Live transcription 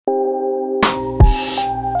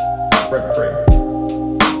Hey,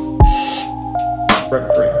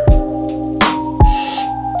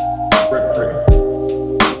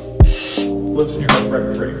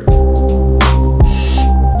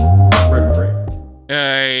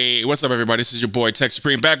 what's up, everybody? This is your boy Tech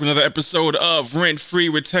Supreme back with another episode of Rent Free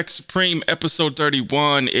with Tech Supreme, episode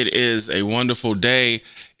 31. It is a wonderful day.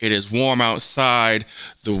 It is warm outside.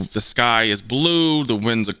 The sky is blue. The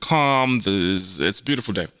winds are calm. It's a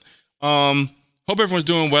beautiful day. Hope everyone's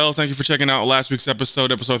doing well. Thank you for checking out last week's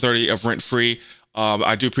episode 30 of Rent Free.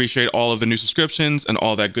 I do appreciate all of the new subscriptions and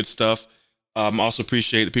all that good stuff. Also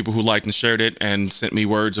appreciate the people who liked and shared it and sent me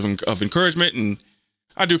words of encouragement, and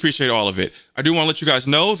I do appreciate all of it. I do want to let you guys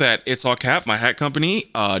know that It's All Cap, my hat company,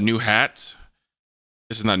 new hat.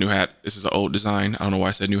 This is not a new hat. This is an old design. I don't know why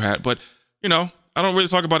I said new hat, but you know, I don't really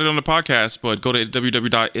talk about it on the podcast, but go to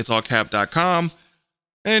www.itsallcap.com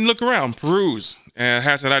and look around, peruse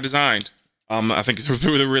hats that I designed. I think it's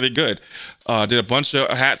really, really good. Did a bunch of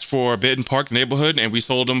hats for Benton Park neighborhood, and we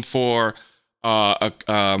sold them for a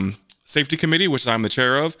safety committee, which I'm the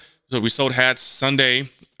chair of. So we sold hats Sunday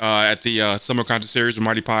at the summer concert series with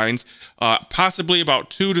Mighty Pines. Possibly about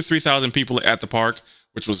 2,000 to 3,000 people at the park,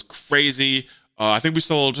 which was crazy. I think we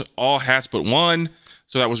sold all hats but one.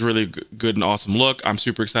 So that was really good and awesome look. I'm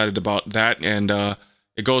super excited about that. And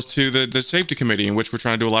it goes to the safety committee, in which we're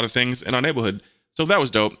trying to do a lot of things in our neighborhood. So that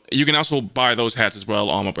was dope. You can also buy those hats as well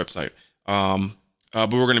on my website.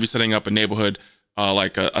 But we're going to be setting up a neighborhood,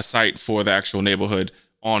 like a site for the actual neighborhood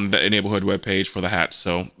on the neighborhood webpage for the hats.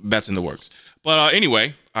 So that's in the works. But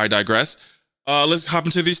anyway, I digress. Let's hop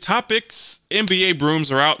into these topics. NBA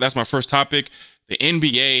Brooms Are Out. That's my first topic. The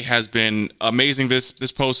NBA has been amazing this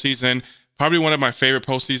postseason. Probably one of my favorite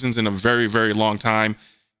postseasons in a very, very long time.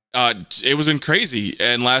 It was been crazy.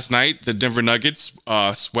 And last night, the Denver Nuggets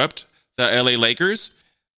swept the LA Lakers.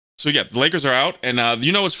 So yeah, the Lakers are out. And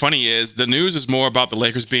you know what's funny is the news is more about the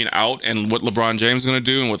Lakers being out and what LeBron James is going to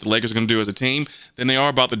do and what the Lakers are going to do as a team than they are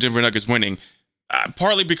about the Denver Nuggets winning.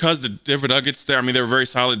 Partly because the Denver Nuggets, they're a very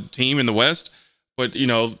solid team in the West. But, you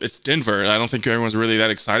know, it's Denver. I don't think everyone's really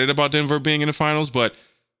that excited about Denver being in the finals. But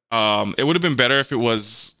it would have been better if it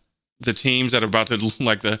was the teams that are about to,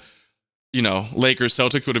 like the, you know, Lakers,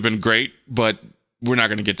 Celtics would have been great. But we're not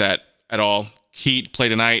going to get that at all. Heat play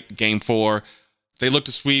tonight, game 4. They look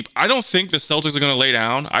to sweep. I don't think the Celtics are going to lay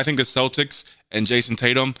down. I think the Celtics and Jason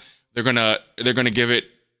Tatum, they're gonna give it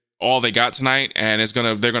all they got tonight, and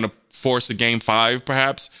they're gonna force a game 5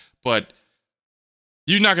 perhaps. But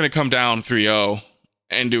you're not going to come down 3-0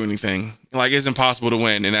 and do anything. Like, it's impossible to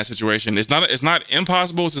win in that situation. It's not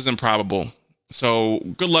impossible. It's just improbable. So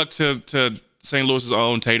good luck to St. Louis's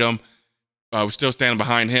own Tatum. We're still standing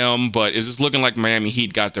behind him, but it's just looking like Miami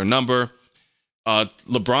Heat got their number.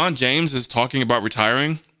 LeBron James is talking about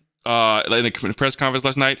retiring in the press conference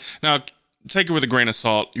last night. Now, take it with a grain of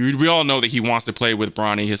salt. We all know that he wants to play with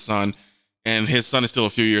Bronny, his son, and his son is still a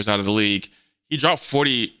few years out of the league. He dropped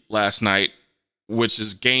 40 last night, which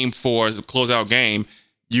is game 4, is a closeout game.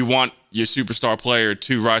 You want your superstar player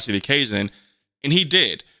to rise to the occasion, and he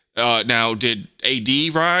did. Now, did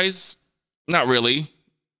AD rise? Not really.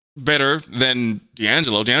 Better than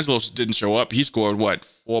D'Angelo. D'Angelo didn't show up. He scored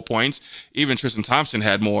 4 points. Even Tristan Thompson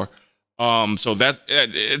had more. So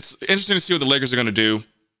it's interesting to see what the Lakers are going to do.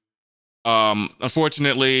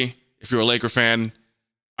 Unfortunately, if you're a Laker fan,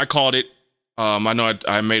 I called it. I know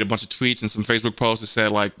I made a bunch of tweets and some Facebook posts that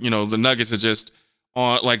said, like, you know, the Nuggets are just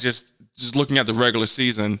on, like, just looking at the regular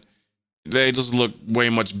season, they just look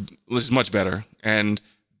much better, and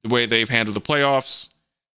the way they've handled the playoffs,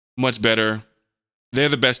 much better. They're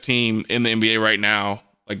the best team in the NBA right now,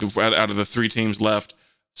 like out of the 3 teams left.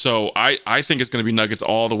 So I think it's going to be Nuggets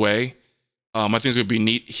all the way. I think it's going to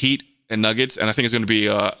be Heat and Nuggets, and I think it's going to be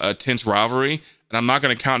a tense rivalry. And I'm not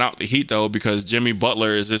going to count out the Heat, though, because Jimmy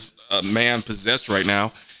Butler is just a man possessed right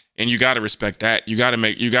now, and you got to respect that. You got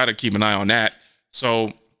to keep an eye on that.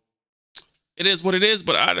 So it is what it is,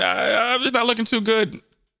 but I'm just not looking too good.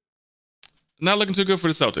 Not looking too good for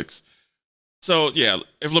the Celtics. So, yeah,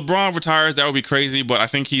 if LeBron retires, that would be crazy, but I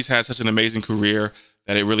think he's had such an amazing career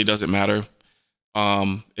that it really doesn't matter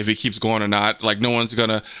if he keeps going or not. Like, no one's going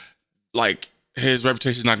to, like, his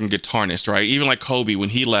reputation is not going to get tarnished, right? Even like Kobe, when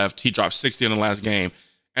he left, he dropped 60 in the last game.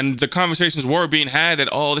 And the conversations were being had that,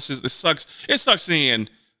 this sucks. It sucks seeing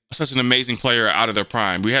such an amazing player out of their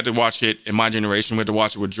prime. We had to watch it in my generation. We had to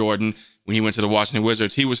watch it with Jordan when he went to the Washington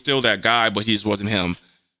Wizards. He was still that guy, but he just wasn't him.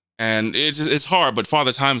 And it's hard, but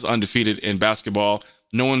Father Time's undefeated in basketball.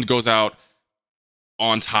 No one goes out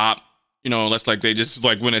on top, unless like they just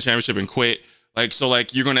like win a championship and quit. Like, so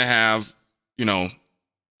like you're gonna have, you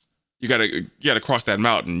gotta cross that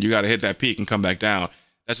mountain. You gotta hit that peak and come back down.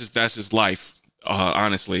 That's his life,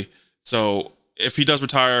 honestly. So if he does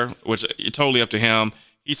retire, which it's totally up to him,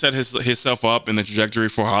 he set himself up in the trajectory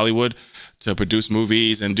for Hollywood to produce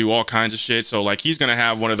movies and do all kinds of shit. So like he's gonna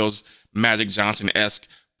have one of those Magic Johnson-esque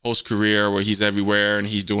post career where he's everywhere and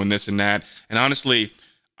he's doing this and that. And honestly,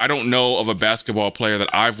 I don't know of a basketball player that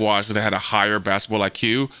I've watched that had a higher basketball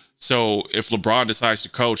IQ. So if LeBron decides to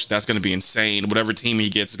coach, that's going to be insane. Whatever team he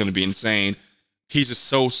gets is going to be insane. He's just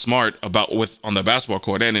so smart about on the basketball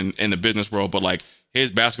court and in the business world. But like his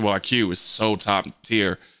basketball IQ is so top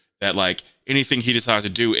tier that like anything he decides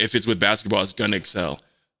to do, if it's with basketball, is going to excel.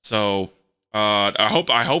 So I hope.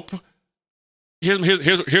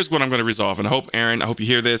 Here's what I'm going to resolve, and I hope Aaron, I hope you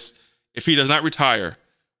hear this. If he does not retire,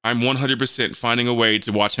 I'm 100% finding a way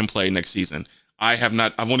to watch him play next season. I've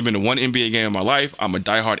only been to one NBA game in my life. I'm a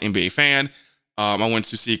diehard NBA fan. I went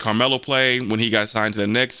to see Carmelo play when he got signed to the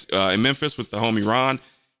Knicks in Memphis with the homie Ron.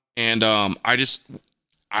 And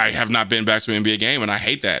I have not been back to an NBA game, and I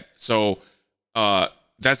hate that. So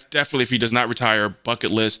that's definitely, if he does not retire, bucket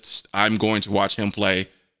list. I'm going to watch him play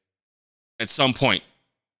at some point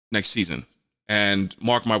next season. And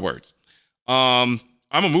mark my words. I'm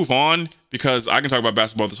going to move on because I can talk about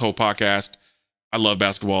basketball this whole podcast. I love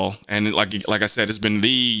basketball. And like I said, it's been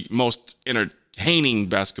the most entertaining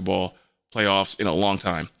basketball playoffs in a long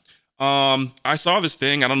time. I saw this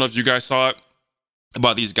thing. I don't know if you guys saw it,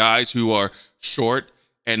 about these guys who are short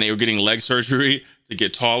and they were getting leg surgery to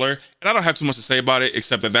get taller. And I don't have too much to say about it,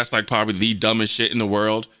 except that that's like probably the dumbest shit in the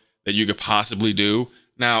world that you could possibly do.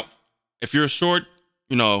 Now, if you're short,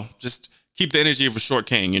 just keep the energy of a short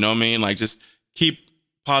king. You know what I mean? Like, just keep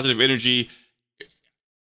positive energy.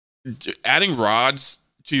 Adding rods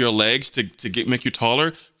to your legs to make you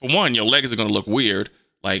taller. For one, your legs are going to look weird.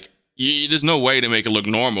 Like, there's no way to make it look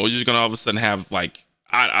normal. You're just going to all of a sudden have, like,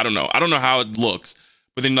 I don't know. I don't know how it looks.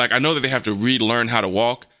 But then, like, I know that they have to relearn how to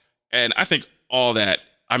walk. And I think all that,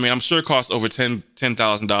 I mean, I'm sure it costs over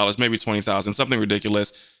 $10,000, maybe $20,000, something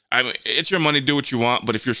ridiculous. I mean, it's your money, do what you want.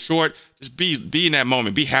 But if you're short, just be in that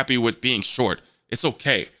moment. Be happy with being short. It's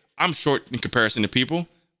okay. I'm short in comparison to people.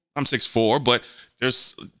 I'm 6'4", but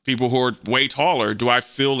there's people who are way taller. Do I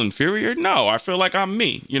feel inferior? No, I feel like I'm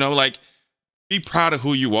me. Like, be proud of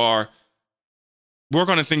who you are. Work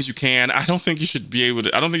on the things you can. I don't think you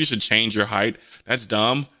should change your height. That's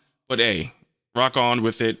dumb. But hey, rock on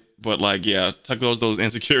with it. But like, yeah, tuck those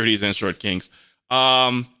insecurities in, short kings.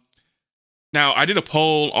 Now, I did a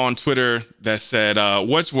poll on Twitter that said,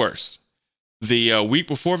 what's worse, the week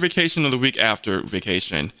before vacation or the week after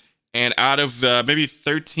vacation? And out of maybe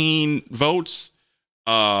 13 votes,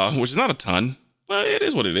 which is not a ton, but it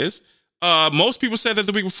is what it is, most people said that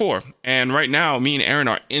the week before. And right now, me and Aaron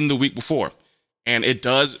are in the week before. And it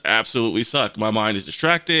does absolutely suck. My mind is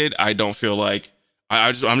distracted. I don't feel like...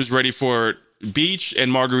 I'm just ready for beach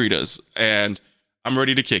and margaritas. And I'm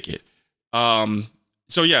ready to kick it.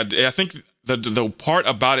 So yeah, I think the part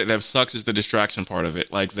about it that sucks is the distraction part of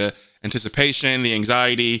it. Like the anticipation, the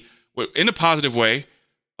anxiety, in a positive way.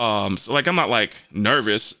 So like, I'm not like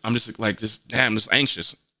nervous. I'm just like, just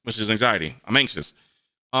anxious, which is anxiety. I'm anxious.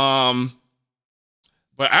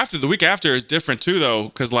 But after the week after is different too, though,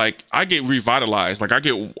 because like I get revitalized. Like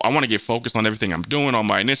I want to get focused on everything I'm doing, on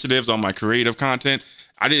my initiatives, on my creative content.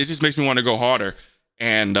 It just makes me want to go harder.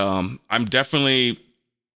 And I'm definitely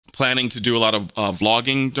planning to do a lot of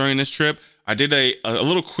vlogging during this trip. I did a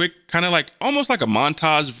little quick, kind of like almost like a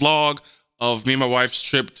montage vlog of me and my wife's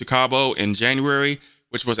trip to Cabo in January,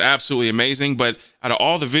 which was absolutely amazing. But out of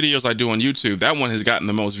all the videos I do on YouTube, that one has gotten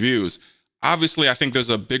the most views. Obviously, I think there's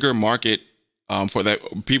a bigger market for that.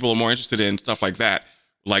 People are more interested in stuff like that,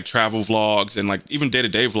 like travel vlogs and like even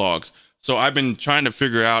day-to-day vlogs. So I've been trying to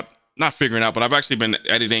but I've actually been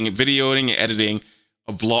videoing and editing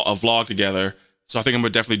a vlog together. So I think I'm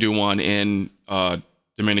gonna definitely do one in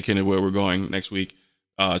Dominican, where we're going next week.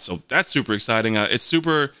 So that's super exciting. It's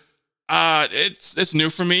super. It's new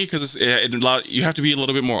for me because you have to be a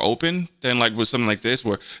little bit more open than like with something like this,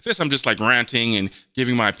 where I'm just like ranting and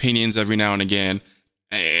giving my opinions every now and again.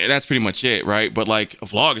 And that's pretty much it, right? But like a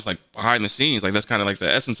vlog is like behind the scenes, like that's kind of like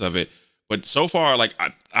the essence of it. But so far, like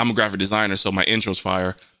I'm a graphic designer, so my intro's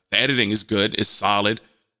fire. The editing is good, it's solid.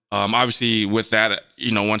 Obviously, with that,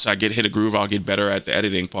 once I hit a groove, I'll get better at the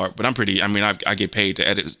editing part. But I get paid to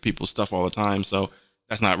edit people's stuff all the time, so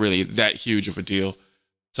that's not really that huge of a deal.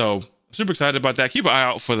 So I'm super excited about that. Keep an eye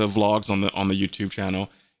out for the vlogs on the YouTube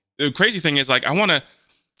channel. The crazy thing is, like,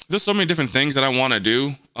 there's so many different things that I want to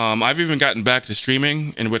do. I've even gotten back to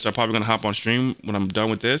streaming, in which I'm probably going to hop on stream when I'm done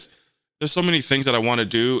with this. There's so many things that I want to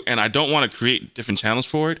do, and I don't want to create different channels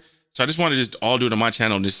for it. So I just want to just all do it on my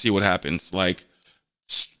channel and just see what happens. Like,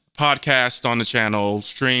 podcast on the channel,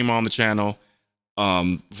 stream on the channel,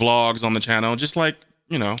 vlogs on the channel, just like,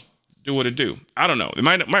 do what it do. I don't know. It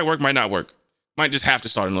might work, might not work. Might just have to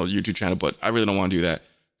start another YouTube channel, but I really don't want to do that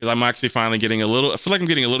because I'm actually finally getting I feel like I'm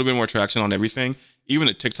getting a little bit more traction on everything. Even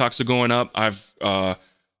the TikToks are going up.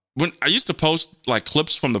 When I used to post like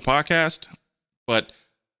clips from the podcast, but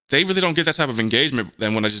they really don't get that type of engagement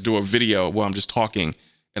than when I just do a video where I'm just talking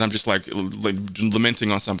and I'm just like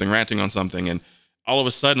lamenting on something, ranting on something. And all of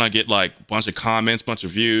a sudden I get like a bunch of comments, bunch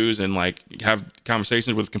of views, and like have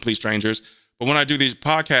conversations with complete strangers. But when I do these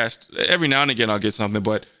podcasts, every now and again I'll get something.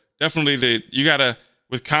 But definitely you gotta,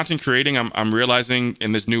 with content creating, I'm realizing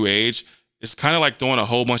in this new age, it's kind of like throwing a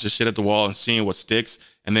whole bunch of shit at the wall and seeing what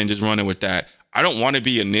sticks and then just running with that. I don't want to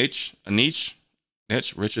be niches. I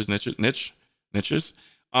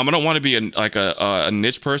don't want to be a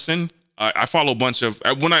niche person. I follow a bunch of,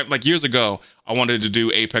 years ago, I wanted to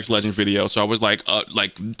do Apex Legends videos. So I was like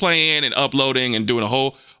playing and uploading and doing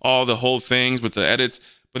all the whole things with the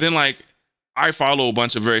edits. But then I follow a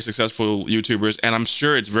bunch of very successful YouTubers, and I'm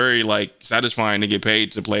sure it's very satisfying to get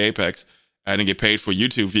paid to play Apex and to get paid for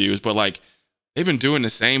YouTube views. But they've been doing the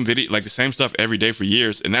same video, the same stuff every day for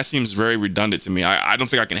years, and that seems very redundant to me. I don't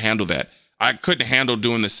think I can handle that. I couldn't handle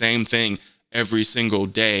doing the same thing every single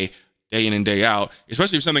day in and day out,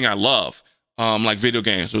 especially if something I love, like video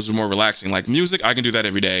games, which is more relaxing. Like music, I can do that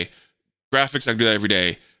every day. Graphics, I can do that every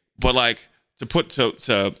day. But I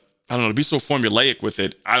don't know, to be so formulaic with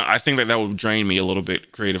it, I think that would drain me a little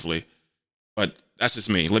bit creatively. But that's just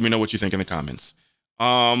me. Let me know what you think in the comments.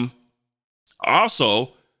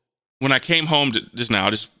 Also, when I came home just now, I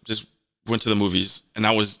just went to the movies, and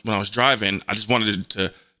when I was driving, I just wanted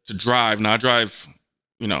to drive. Now I drive,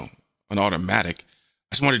 an automatic.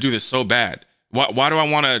 I just want to do this so bad. Why do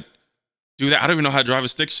I want to do that? I don't even know how to drive a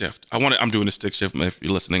stick shift. I'm doing the stick shift. If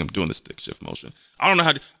you're listening, I'm doing the stick shift motion. I don't know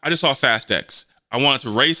how I just saw Fast X. I wanted to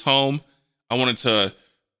race home. I wanted to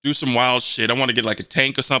do some wild shit. I wanted to get a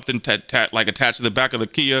tank or something attached to the back of the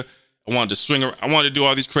Kia. I wanted to swing around. I wanted to do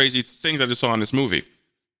all these crazy things I just saw in this movie.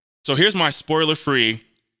 So here's my spoiler-free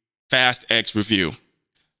Fast X review.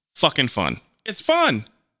 Fucking fun. It's fun.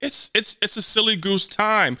 It's a silly goose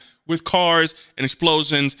time with cars and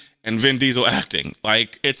explosions and Vin Diesel acting. And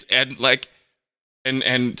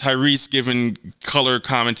Tyrese giving color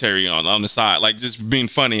commentary on the side, just being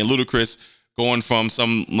funny, and Ludacris going from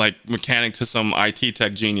some mechanic to some IT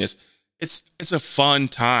tech genius. It's a fun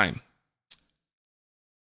time.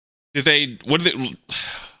 Are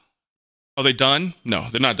they done? No,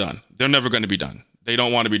 they're not done. They're never going to be done. They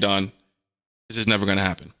don't want to be done. This is never going to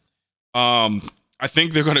happen. I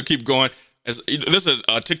think they're going to keep going. There's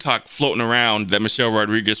a TikTok floating around that Michelle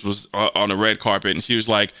Rodriguez was on the red carpet, and she was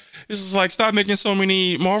like, "This is stop making so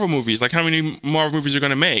many Marvel movies. How many Marvel movies you're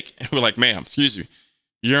going to make?" And we're like, "Ma'am, excuse me,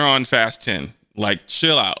 you're on Fast 10.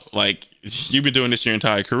 Chill out. You've been doing this your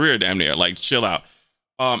entire career, damn near. Chill out."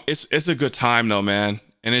 It's a good time though, man,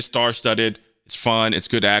 and it's star-studded. It's fun. It's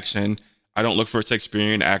good action. I don't look for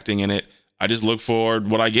Shakespearean acting in it. I just look for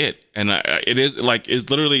what I get. And it is it's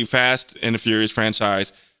literally Fast and the Furious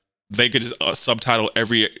franchise. They could just subtitle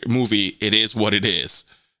every movie, "It is what it is."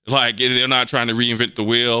 They're not trying to reinvent the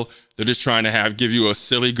wheel. They're just trying to give you a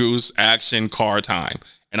silly goose action car time.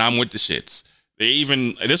 And I'm with the shits.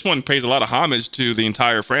 This one pays a lot of homage to the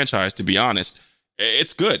entire franchise, to be honest.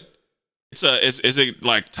 It's good. Is it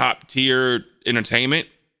top tier entertainment?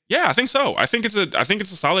 Yeah, I think so. I think it's a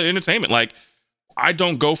solid entertainment. I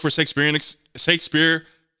don't go for Shakespearean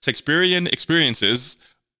experiences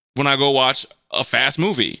when I go watch a Fast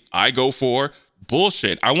movie. I go for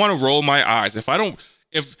bullshit. I want to roll my eyes. If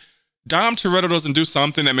Dom Toretto doesn't do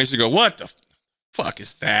something that makes you go, "What the fuck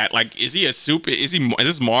is that?" Is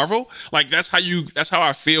this Marvel? That's how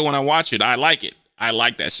I feel when I watch it. I like it. I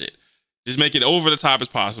like that shit. Just make it over the top as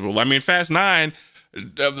possible. Fast 9,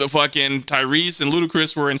 the fucking Tyrese and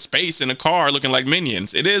Ludacris were in space in a car looking like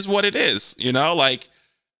minions. It is what it is,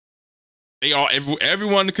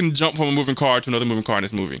 everyone can jump from a moving car to another moving car in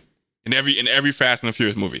this movie. In every Fast and the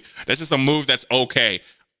Furious movie. That's just a move that's okay.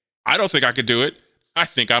 I don't think I could do it. I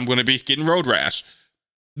think I'm going to be getting road rash.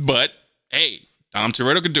 But hey, Dom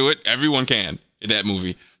Toretto could do it. Everyone can in that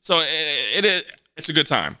movie. So it's a good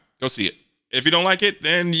time. Go see it. If you don't like it,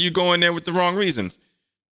 then you go in there with the wrong reasons.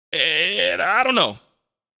 And I don't know.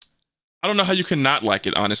 I don't know how you can not like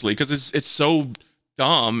it, honestly, because it's so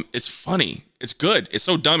dumb. It's funny. It's good. It's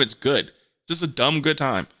so dumb. It's good. It's just a dumb, good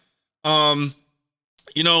time.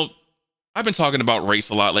 I've been talking about race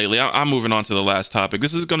a lot lately. I'm moving on to the last topic.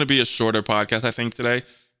 This is going to be a shorter podcast, I think, today,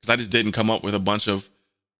 because I just didn't come up with a bunch of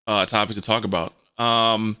topics to talk about.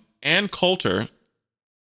 Ann Coulter,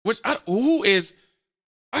 who is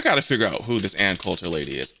I got to figure out who this Ann Coulter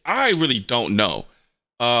lady is. I really don't know.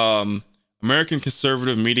 American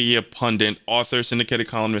conservative media pundit, author, syndicated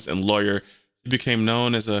columnist, and lawyer. She became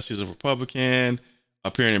known as she's a Republican,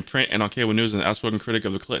 appearing in print and on cable news, and an outspoken critic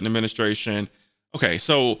of the Clinton administration. Okay,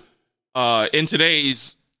 so in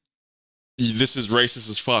today's "this is racist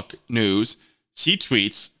as fuck" news, she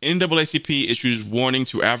tweets, NAACP issues warning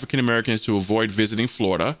to African Americans to avoid visiting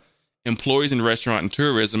Florida. Employees in the restaurant and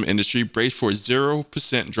tourism industry brace for a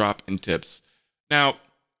 0% drop in tips. Now,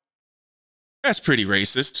 that's pretty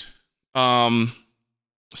racist.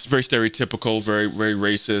 It's very stereotypical, very, very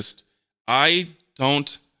racist. I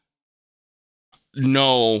don't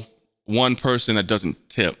know one person that doesn't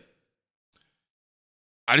tip.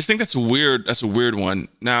 I just think that's a weird one.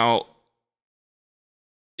 Now,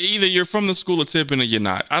 either you're from the school of tipping or you're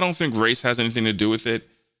not. I don't think race has anything to do with it.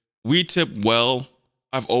 We tip well.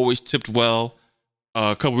 I've always tipped well.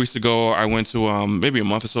 A couple weeks ago, I went to, maybe a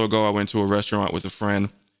month or so ago, I went to a restaurant with a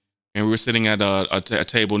friend, and we were sitting at a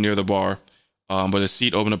table near the bar, but a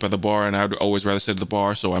seat opened up at the bar, and I'd always rather sit at the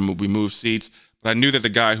bar, so we moved seats. But I knew that the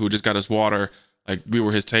guy who just got us water, like, we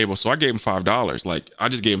were his table, so I gave him $5. Like, I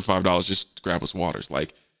just gave him $5 just to grab us waters.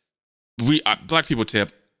 Like, black people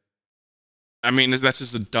tip. I mean, that's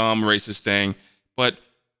just a dumb racist thing, but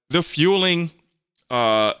they're fueling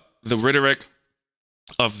the rhetoric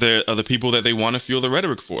of the people that they want to fuel the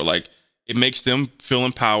rhetoric for. Like, it makes them feel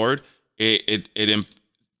empowered. They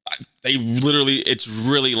literally, it's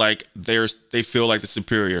really like they feel like the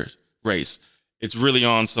superior race. It's really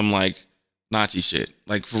on some like Nazi shit.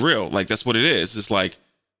 Like, for real. Like, that's what it is. It's like,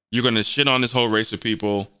 you're going to shit on this whole race of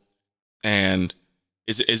people, and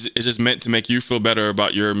it's just meant to make you feel better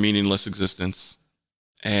about your meaningless existence.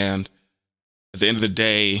 And at the end of the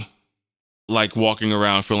day, like, walking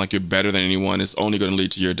around feeling like you're better than anyone is only going to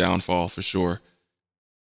lead to your downfall, for sure.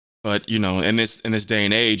 But, you know, in this day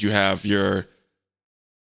and age, you have your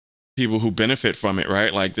people who benefit from it,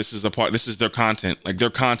 right? Like, this is their content. Like, their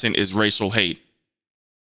content is racial hate,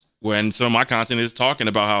 when some of my content is talking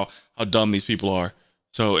about how dumb these people are.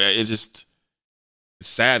 So it's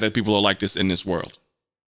sad that people are like this in this world,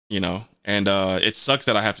 you know? And it sucks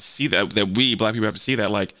that I have to see that we black people have to see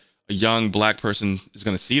that. Like, a young black person is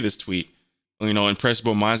going to see this tweet. You know,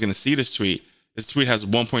 impressionable mind's going to see this tweet. This tweet has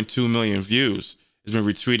 1.2 million views. It's been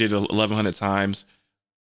retweeted 1,100 times.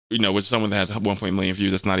 You know, with someone that has 1.1 million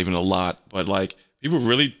views, that's not even a lot. But, like, people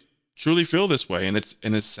really, truly feel this way, and it's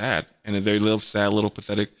sad. And they live sad, little,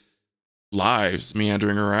 pathetic lives,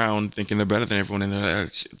 meandering around, thinking they're better than everyone, and they're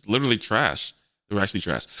literally trash. They're actually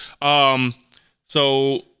trash.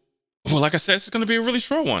 So, well, like I said, it's going to be a really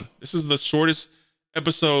short one. This is the shortest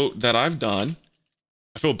episode that I've done.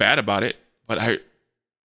 I feel bad about it. But I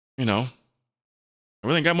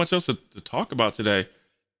really ain't got much else to talk about today.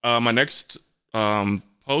 My next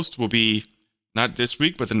post will be not this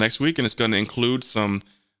week, but the next week, and it's going to include some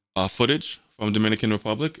footage from Dominican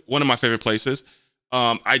Republic, one of my favorite places.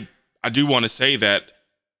 I do want to say that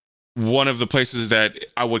one of the places that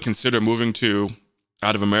I would consider moving to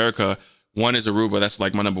out of America, one is Aruba, that's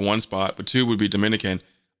like my number one spot, but two would be Dominican.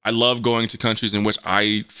 I love going to countries in which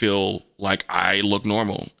I feel like I look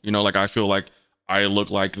normal. You know, like, I feel like I look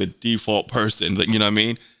like the default person. You know what I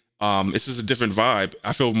mean? It's just a different vibe.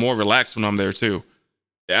 I feel more relaxed when I'm there too.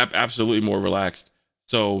 Absolutely more relaxed.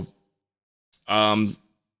 So, I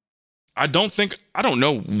don't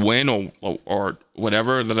know when or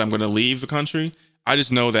whatever that I'm going to leave the country. I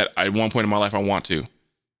just know that at one point in my life I want to.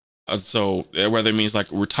 So whether it means like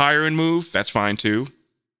retire and move, that's fine too.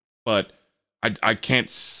 But I can't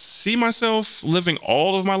see myself living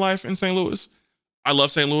all of my life in St. Louis. I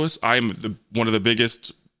love St. Louis. I'm one of the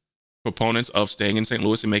biggest proponents of staying in St.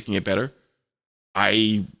 Louis and making it better.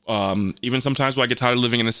 I even sometimes when I get tired of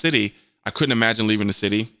living in the city, I couldn't imagine leaving the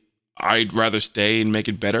city. I'd rather stay and make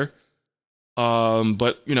it better.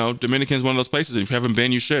 But, you know, Dominican is one of those places. If you haven't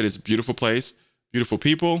been, you should. It's a beautiful place, beautiful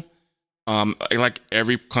people. Like,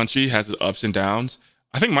 every country has its ups and downs.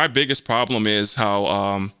 I think my biggest problem is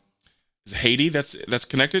how Haiti that's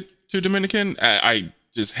connected to Dominican. I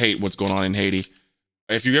just hate what's going on in Haiti.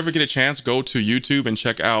 If you ever get a chance, go to YouTube and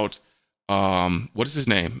check out what is his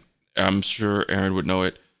name? I'm sure Aaron would know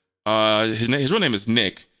it. His real name is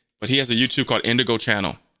Nick, but he has a YouTube called Indigo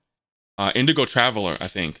Channel. Indigo Traveler, I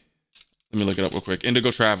think. Let me look it up real quick.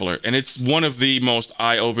 Indigo Traveler. And it's one of the most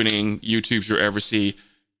eye-opening YouTubes you'll ever see.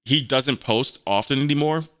 He doesn't post often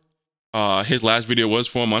anymore. His last video was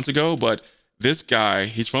 4 months ago, but this guy,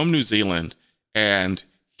 he's from New Zealand, and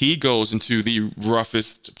he goes into the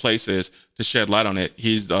roughest places to shed light on it.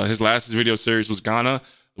 His last video series was Ghana.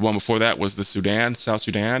 The one before that was the South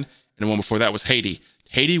Sudan, and the one before that was Haiti.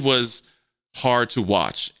 Haiti was hard to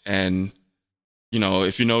watch. And, you know,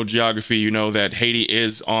 if you know geography, you know that Haiti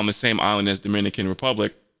is on the same island as Dominican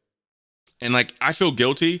Republic. And like, I feel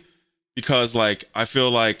guilty because like, I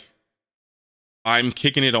feel like I'm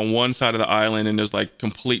kicking it on one side of the island and there's like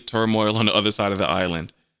complete turmoil on the other side of the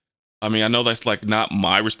island. I mean, I know that's like not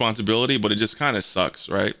my responsibility, but it just kind of sucks,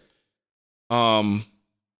 right?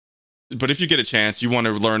 But if you get a chance, you want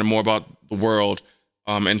to learn more about the world,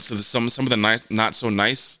 and so some of the nice, not so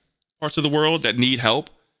nice parts of the world that need help,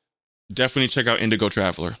 definitely check out Indigo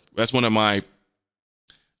Traveler. That's one of my,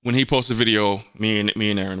 when he posts a video, me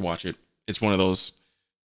and Aaron watch it. It's one of those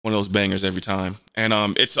bangers every time. And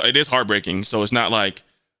it is heartbreaking. So it's not like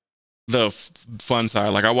the fun side.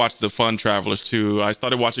 Like I watched the fun travelers too. I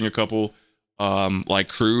started watching a couple like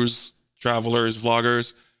cruise travelers,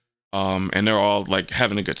 vloggers. And they're all like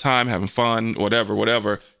having a good time, having fun,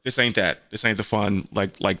 whatever. This ain't that. This ain't the fun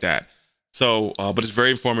like that. So, but it's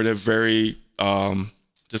very informative, very,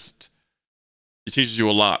 just, it teaches you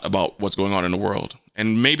a lot about what's going on in the world.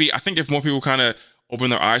 And maybe, I think if more people kind of open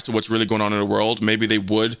their eyes to what's really going on in the world, maybe they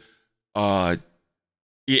would, work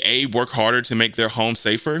harder to make their home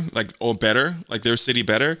safer, like, or better, like their city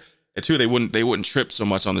better. And two, they wouldn't trip so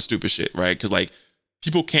much on the stupid shit, right? Because like,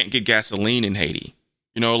 people can't get gasoline in Haiti.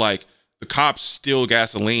 You know, like the cops steal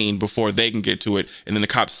gasoline before they can get to it, and then the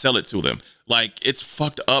cops sell it to them. Like it's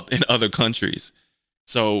fucked up in other countries.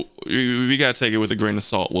 So we got to take it with a grain of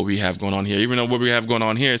salt what we have going on here, even though what we have going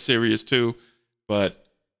on here is serious too. But,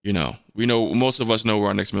 you know, we know, most of us know where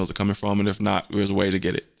our next meals are coming from. And if not, there's a way to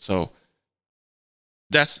get it. So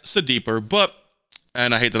that's deeper. But,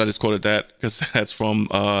 and I hate that I just quoted that because that's from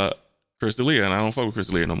Chris D'Elia, and I don't fuck with Chris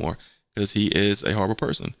D'Elia no more because he is a horrible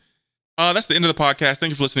person. That's the end of the podcast.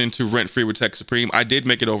 Thank you for listening to Rent Free with Tech Supreme. I did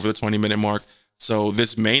make it over the 20-minute mark, so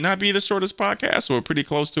this may not be the shortest podcast, so we're pretty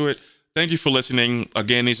close to it. Thank you for listening.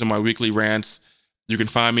 Again, these are my weekly rants. You can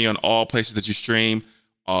find me on all places that you stream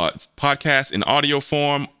podcasts in audio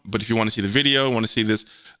form. But if you want to see the video, want to see this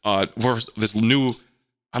new,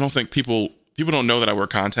 I don't think people don't know that I wear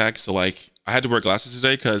contacts. So like, I had to wear glasses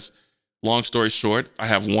today because, long story short, I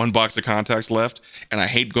have one box of contacts left, and I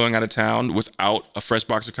hate going out of town without a fresh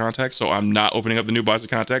box of contacts. So I'm not opening up the new box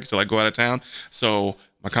of contacts till I go out of town. So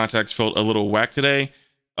my contacts felt a little whack today.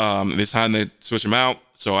 It's time to switch them out.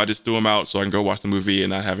 So I just threw them out so I can go watch the movie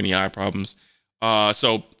and not have any eye problems.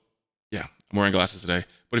 So yeah, I'm wearing glasses today.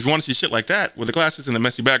 But if you want to see shit like that with the glasses and the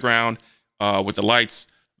messy background, with the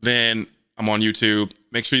lights, then I'm on YouTube.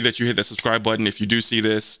 Make sure that you hit that subscribe button. If you do see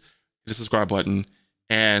this, hit the subscribe button.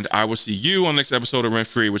 And I will see you on the next episode of Rent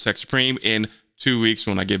Free with Tech Supreme in 2 weeks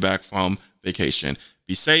when I get back from vacation.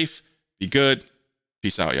 Be safe, be good.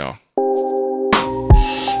 Peace out, y'all.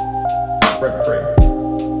 Rent Free.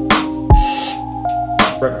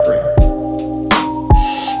 Rent Free.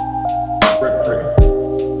 Rent Free.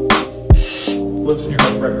 Lives in your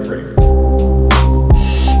head, rent free.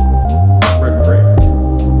 Rent free.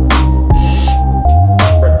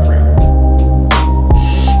 Rent free.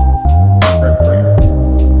 Rent free.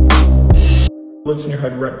 Lives in your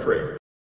head rent free.